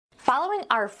Following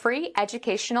our free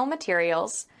educational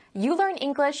materials, you learn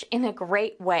English in a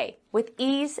great way with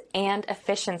ease and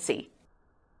efficiency.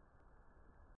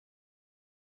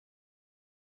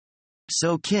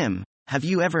 So Kim, have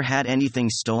you ever had anything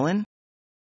stolen?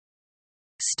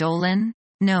 Stolen?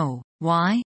 No.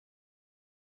 Why?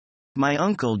 My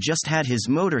uncle just had his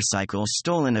motorcycle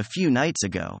stolen a few nights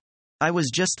ago. I was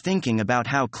just thinking about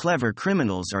how clever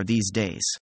criminals are these days.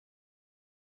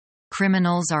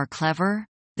 Criminals are clever?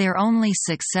 They're only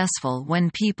successful when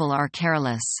people are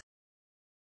careless.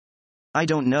 I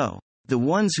don't know. The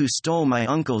ones who stole my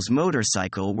uncle's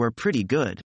motorcycle were pretty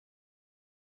good.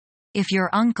 If your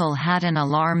uncle had an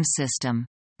alarm system,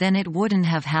 then it wouldn't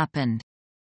have happened.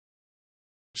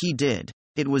 He did.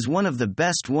 It was one of the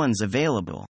best ones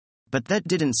available. But that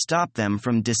didn't stop them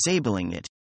from disabling it.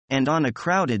 And on a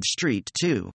crowded street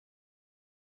too.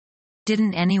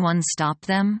 Didn't anyone stop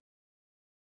them?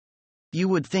 You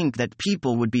would think that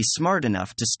people would be smart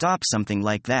enough to stop something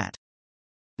like that.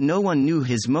 No one knew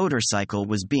his motorcycle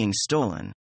was being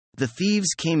stolen. The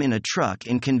thieves came in a truck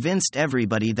and convinced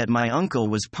everybody that my uncle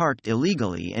was parked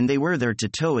illegally and they were there to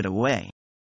tow it away.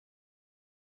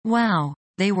 Wow,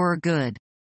 they were good.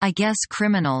 I guess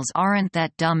criminals aren't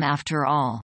that dumb after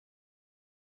all.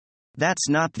 That's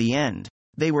not the end.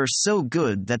 They were so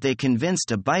good that they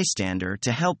convinced a bystander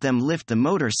to help them lift the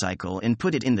motorcycle and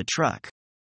put it in the truck.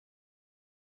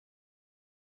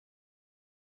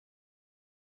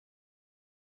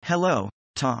 Hello,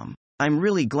 Tom. I'm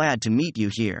really glad to meet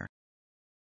you here.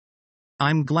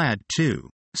 I'm glad too,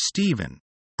 Stephen.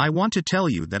 I want to tell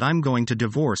you that I'm going to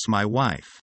divorce my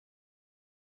wife.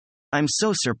 I'm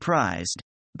so surprised.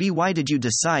 Why did you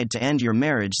decide to end your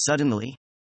marriage suddenly?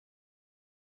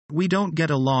 We don't get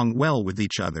along well with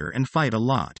each other and fight a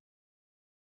lot.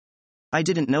 I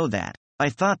didn't know that. I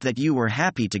thought that you were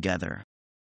happy together.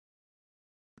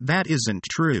 That isn't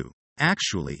true.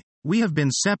 Actually, we have been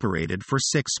separated for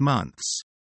 6 months.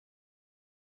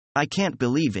 I can't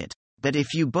believe it. But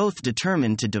if you both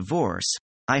determine to divorce,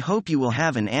 I hope you will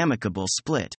have an amicable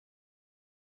split.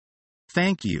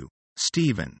 Thank you,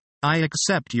 Stephen. I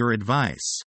accept your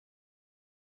advice.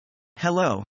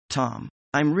 Hello, Tom.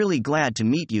 I'm really glad to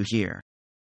meet you here.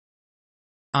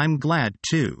 I'm glad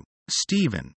too,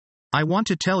 Stephen. I want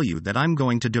to tell you that I'm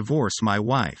going to divorce my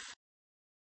wife.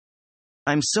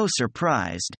 I'm so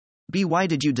surprised. Why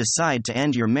did you decide to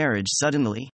end your marriage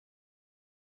suddenly?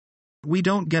 We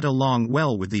don't get along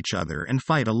well with each other and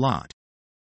fight a lot.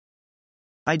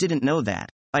 I didn't know that.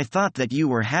 I thought that you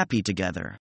were happy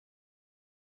together.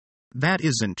 That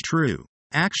isn't true.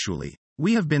 Actually,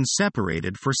 we have been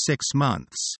separated for 6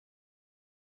 months.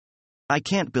 I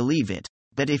can't believe it.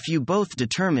 But if you both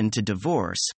determine to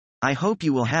divorce, I hope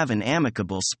you will have an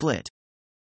amicable split.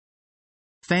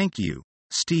 Thank you,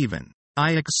 Stephen.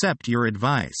 I accept your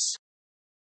advice.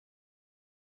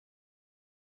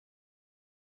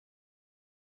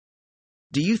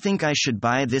 Do you think I should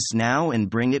buy this now and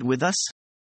bring it with us?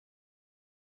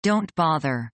 Don't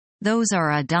bother. Those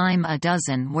are a dime a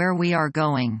dozen where we are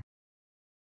going.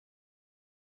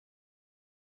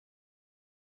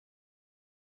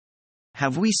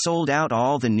 Have we sold out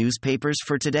all the newspapers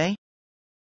for today?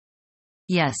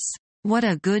 Yes. What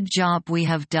a good job we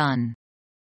have done.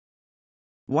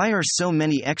 Why are so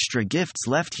many extra gifts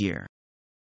left here?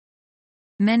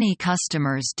 Many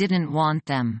customers didn't want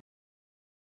them.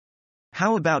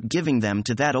 How about giving them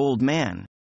to that old man?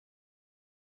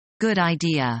 Good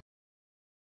idea.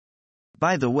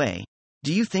 By the way,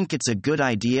 do you think it's a good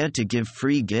idea to give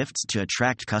free gifts to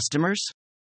attract customers?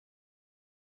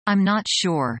 I'm not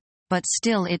sure, but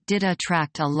still it did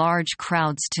attract a large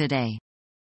crowds today.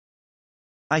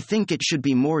 I think it should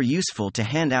be more useful to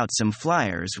hand out some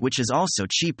flyers, which is also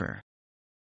cheaper.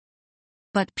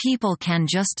 But people can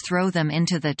just throw them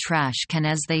into the trash can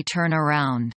as they turn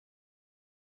around.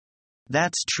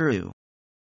 That's true.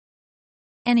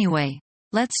 Anyway,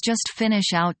 let's just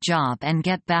finish out job and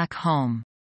get back home.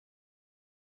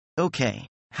 Okay.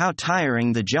 How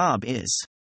tiring the job is.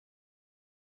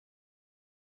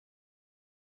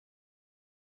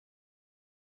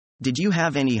 Did you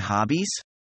have any hobbies?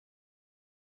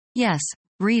 Yes,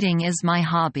 reading is my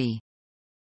hobby.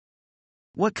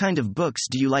 What kind of books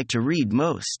do you like to read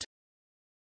most?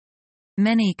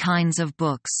 Many kinds of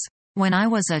books. When I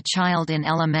was a child in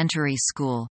elementary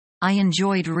school, I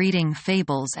enjoyed reading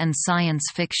fables and science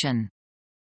fiction.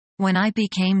 When I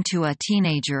became a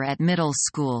teenager at middle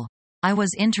school, I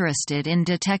was interested in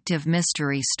detective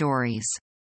mystery stories.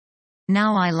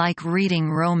 Now I like reading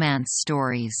romance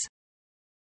stories.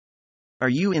 Are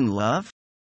you in love?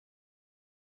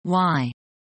 Why?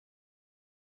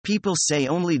 People say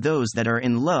only those that are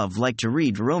in love like to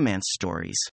read romance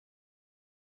stories.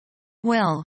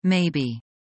 Well, maybe.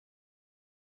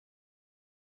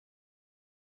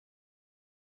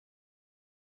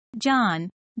 John,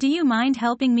 do you mind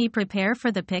helping me prepare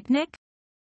for the picnic?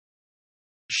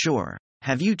 Sure.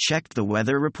 Have you checked the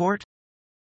weather report?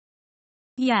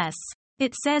 Yes.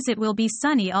 It says it will be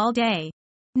sunny all day.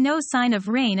 No sign of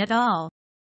rain at all.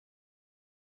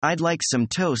 I'd like some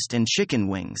toast and chicken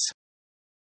wings.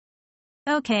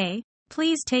 Okay,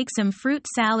 please take some fruit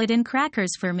salad and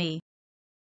crackers for me.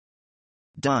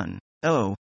 Done.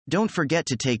 Oh, don't forget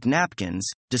to take napkins,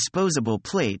 disposable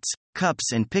plates,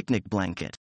 cups and picnic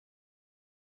blanket.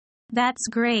 That's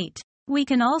great. We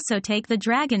can also take the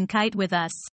dragon kite with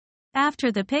us.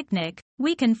 After the picnic,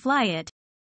 we can fly it.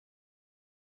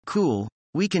 Cool,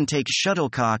 we can take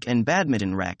shuttlecock and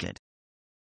badminton racket.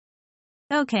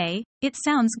 Okay, it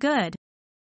sounds good.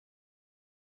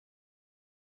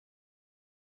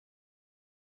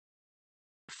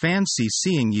 Fancy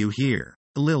seeing you here,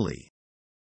 Lily.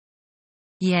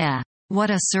 Yeah, what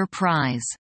a surprise.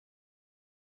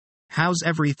 How's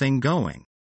everything going?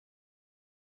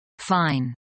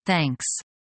 Fine, thanks.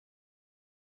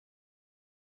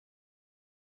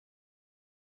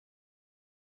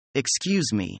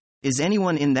 Excuse me, is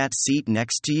anyone in that seat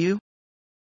next to you?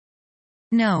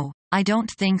 No, I don't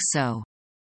think so.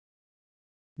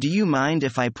 Do you mind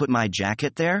if I put my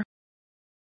jacket there?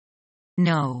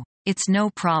 No, it's no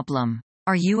problem.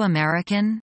 Are you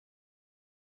American?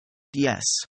 Yes.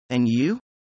 And you?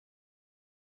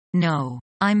 No,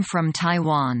 I'm from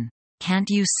Taiwan. Can't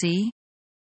you see?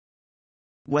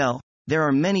 Well, there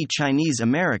are many Chinese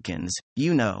Americans,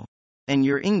 you know. And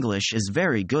your English is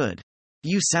very good.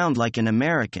 You sound like an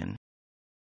American.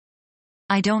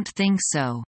 I don't think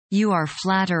so. You are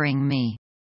flattering me.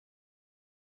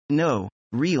 No,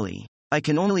 really. I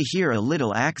can only hear a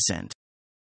little accent.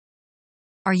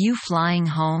 Are you flying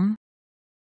home?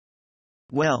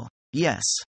 Well, yes.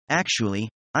 Actually,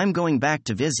 I'm going back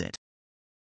to visit.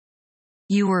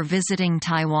 You were visiting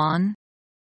Taiwan?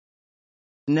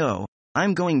 No,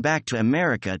 I'm going back to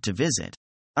America to visit.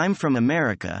 I'm from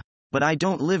America, but I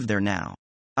don't live there now.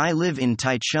 I live in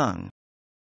Taichung.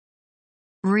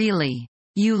 Really?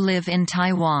 You live in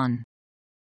Taiwan?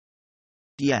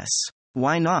 Yes.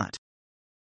 Why not?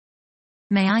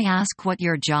 May I ask what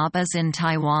your job is in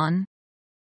Taiwan?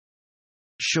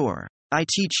 Sure. I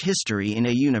teach history in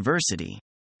a university.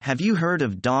 Have you heard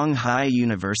of Dong Hai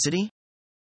University?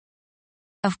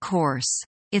 Of course.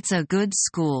 It's a good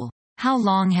school. How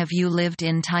long have you lived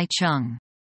in Taichung?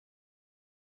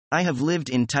 I have lived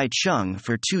in Taichung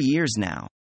for 2 years now.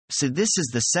 So this is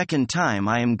the second time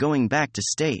I am going back to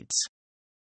States.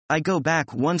 I go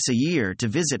back once a year to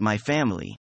visit my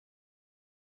family.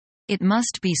 It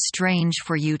must be strange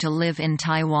for you to live in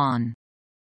Taiwan.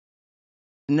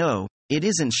 No, it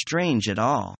isn't strange at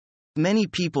all. Many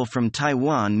people from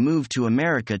Taiwan move to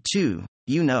America too,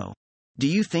 you know. Do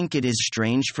you think it is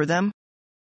strange for them?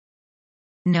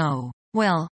 No.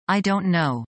 Well, I don't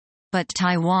know. But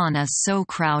Taiwan is so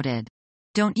crowded.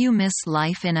 Don't you miss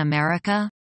life in America?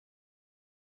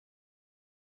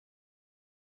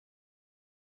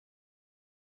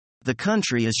 The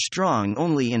country is strong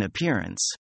only in appearance.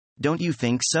 Don't you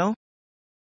think so?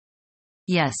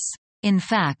 Yes. In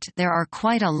fact, there are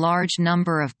quite a large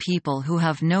number of people who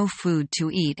have no food to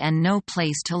eat and no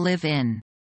place to live in.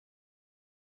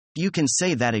 You can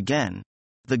say that again.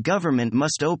 The government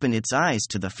must open its eyes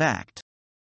to the fact.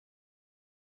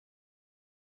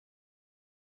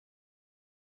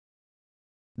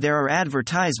 There are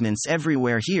advertisements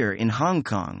everywhere here in Hong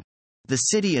Kong. The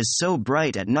city is so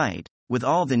bright at night, with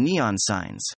all the neon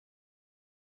signs.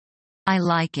 I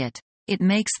like it. It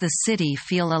makes the city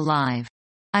feel alive.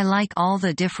 I like all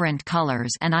the different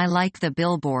colors and I like the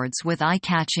billboards with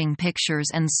eye-catching pictures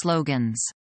and slogans.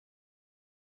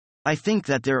 I think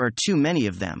that there are too many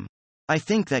of them. I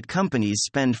think that companies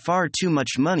spend far too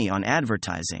much money on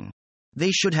advertising.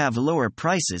 They should have lower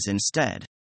prices instead.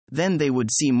 Then they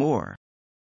would see more.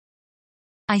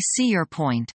 I see your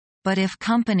point. But if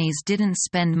companies didn't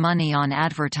spend money on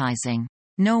advertising,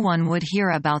 no one would hear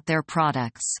about their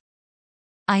products.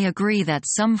 I agree that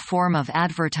some form of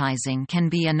advertising can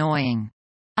be annoying.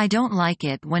 I don't like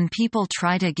it when people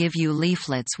try to give you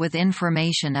leaflets with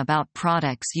information about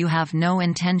products you have no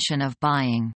intention of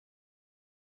buying.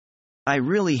 I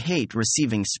really hate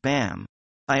receiving spam.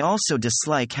 I also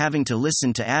dislike having to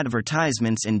listen to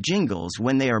advertisements and jingles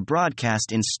when they are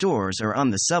broadcast in stores or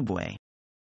on the subway.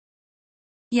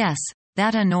 Yes,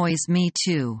 that annoys me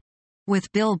too.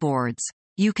 With billboards,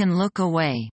 you can look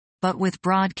away, but with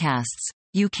broadcasts,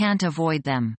 you can't avoid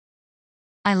them.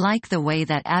 I like the way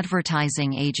that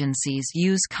advertising agencies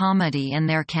use comedy in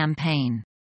their campaign.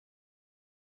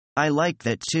 I like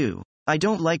that too. I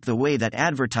don't like the way that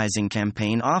advertising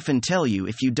campaign often tell you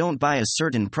if you don't buy a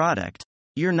certain product,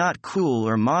 you're not cool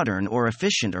or modern or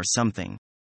efficient or something.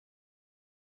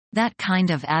 That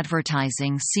kind of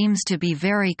advertising seems to be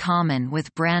very common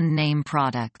with brand name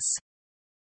products.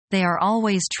 They are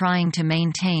always trying to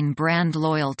maintain brand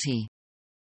loyalty.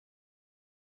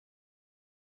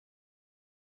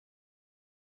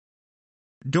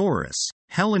 Doris,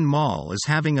 Helen Mall is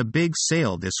having a big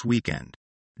sale this weekend.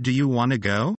 Do you want to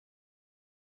go?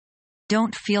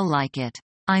 Don't feel like it.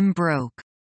 I'm broke.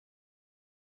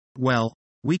 Well,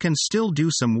 we can still do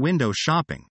some window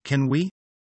shopping, can we?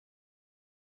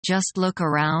 Just look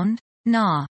around?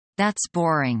 Nah, that's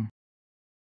boring.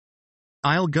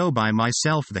 I'll go by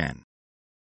myself then.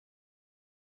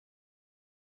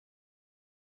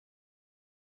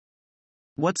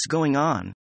 What's going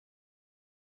on?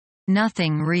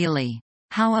 Nothing really.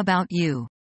 How about you?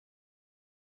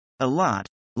 A lot,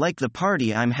 like the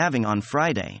party I'm having on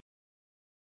Friday.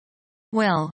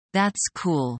 Well, that's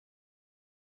cool.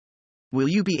 Will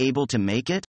you be able to make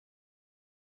it?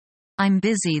 I'm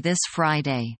busy this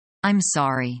Friday. I'm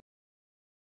sorry.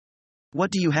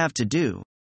 What do you have to do?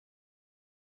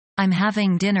 I'm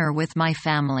having dinner with my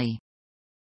family.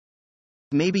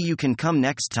 Maybe you can come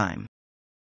next time.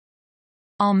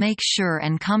 I'll make sure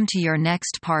and come to your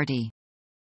next party.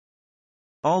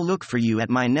 I'll look for you at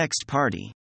my next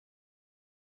party.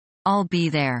 I'll be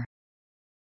there.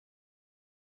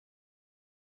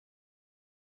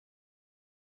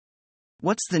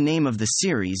 What's the name of the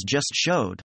series just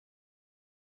showed?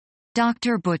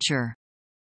 Dr. Butcher.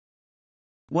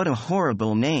 What a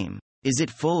horrible name. Is it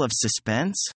full of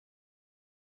suspense?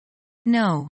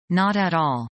 No, not at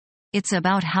all. It's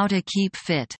about how to keep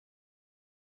fit.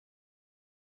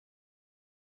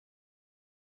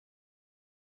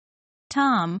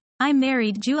 Tom, I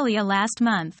married Julia last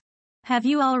month. Have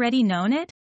you already known it?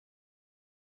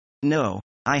 No,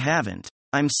 I haven't.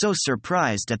 I'm so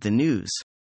surprised at the news.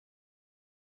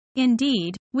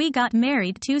 Indeed, we got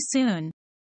married too soon.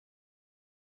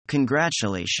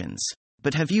 Congratulations.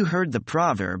 But have you heard the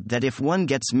proverb that if one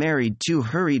gets married too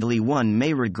hurriedly, one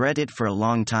may regret it for a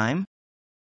long time?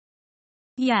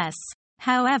 Yes.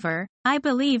 However, I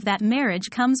believe that marriage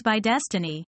comes by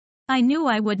destiny. I knew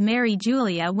I would marry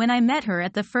Julia when I met her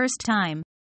at the first time.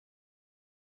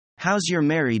 How's your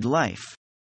married life?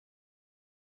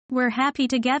 We're happy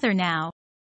together now.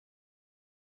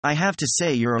 I have to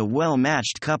say you're a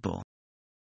well-matched couple.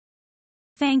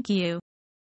 Thank you.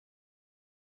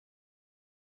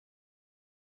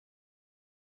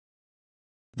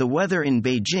 The weather in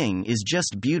Beijing is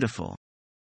just beautiful.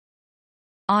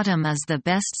 Autumn is the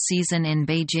best season in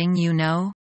Beijing, you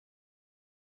know?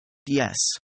 Yes,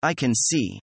 I can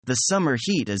see. The summer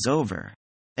heat is over.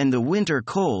 And the winter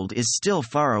cold is still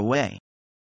far away.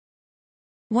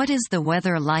 What is the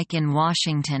weather like in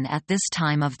Washington at this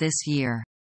time of this year?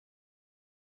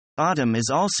 Autumn is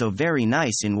also very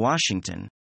nice in Washington.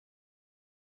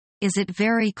 Is it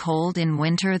very cold in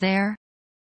winter there?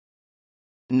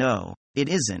 No, it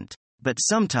isn't. But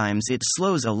sometimes it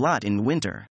slows a lot in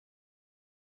winter.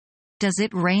 Does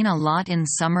it rain a lot in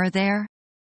summer there?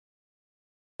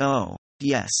 Oh,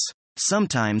 yes.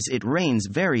 Sometimes it rains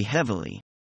very heavily.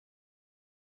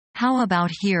 How about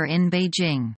here in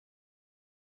Beijing?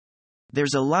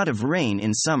 There's a lot of rain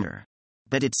in summer.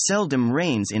 But it seldom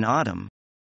rains in autumn.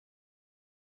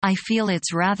 I feel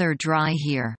it's rather dry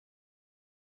here.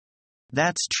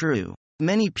 That's true.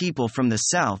 Many people from the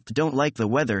south don't like the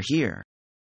weather here.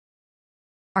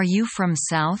 Are you from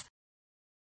south?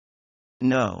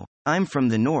 No, I'm from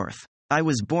the north. I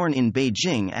was born in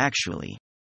Beijing actually.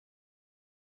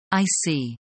 I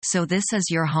see. So this is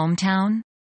your hometown?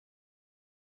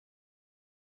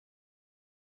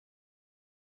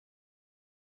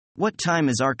 What time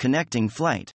is our connecting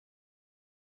flight?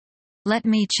 Let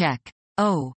me check.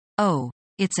 Oh,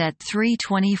 it's at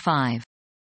 3:25.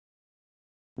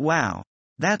 Wow.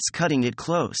 That's cutting it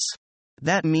close.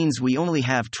 That means we only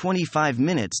have 25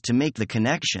 minutes to make the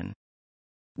connection.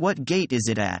 What gate is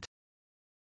it at?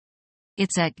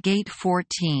 It's at gate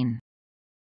 14.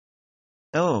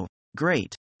 Oh,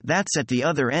 great. That's at the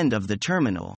other end of the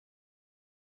terminal.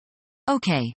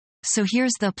 Okay, so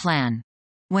here's the plan.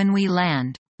 When we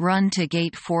land, run to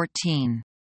gate 14.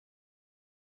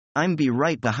 I'm be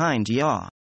right behind ya.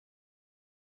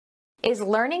 Is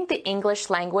learning the English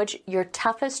language your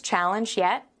toughest challenge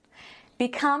yet?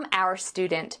 Become our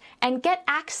student and get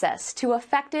access to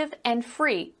effective and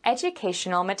free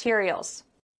educational materials.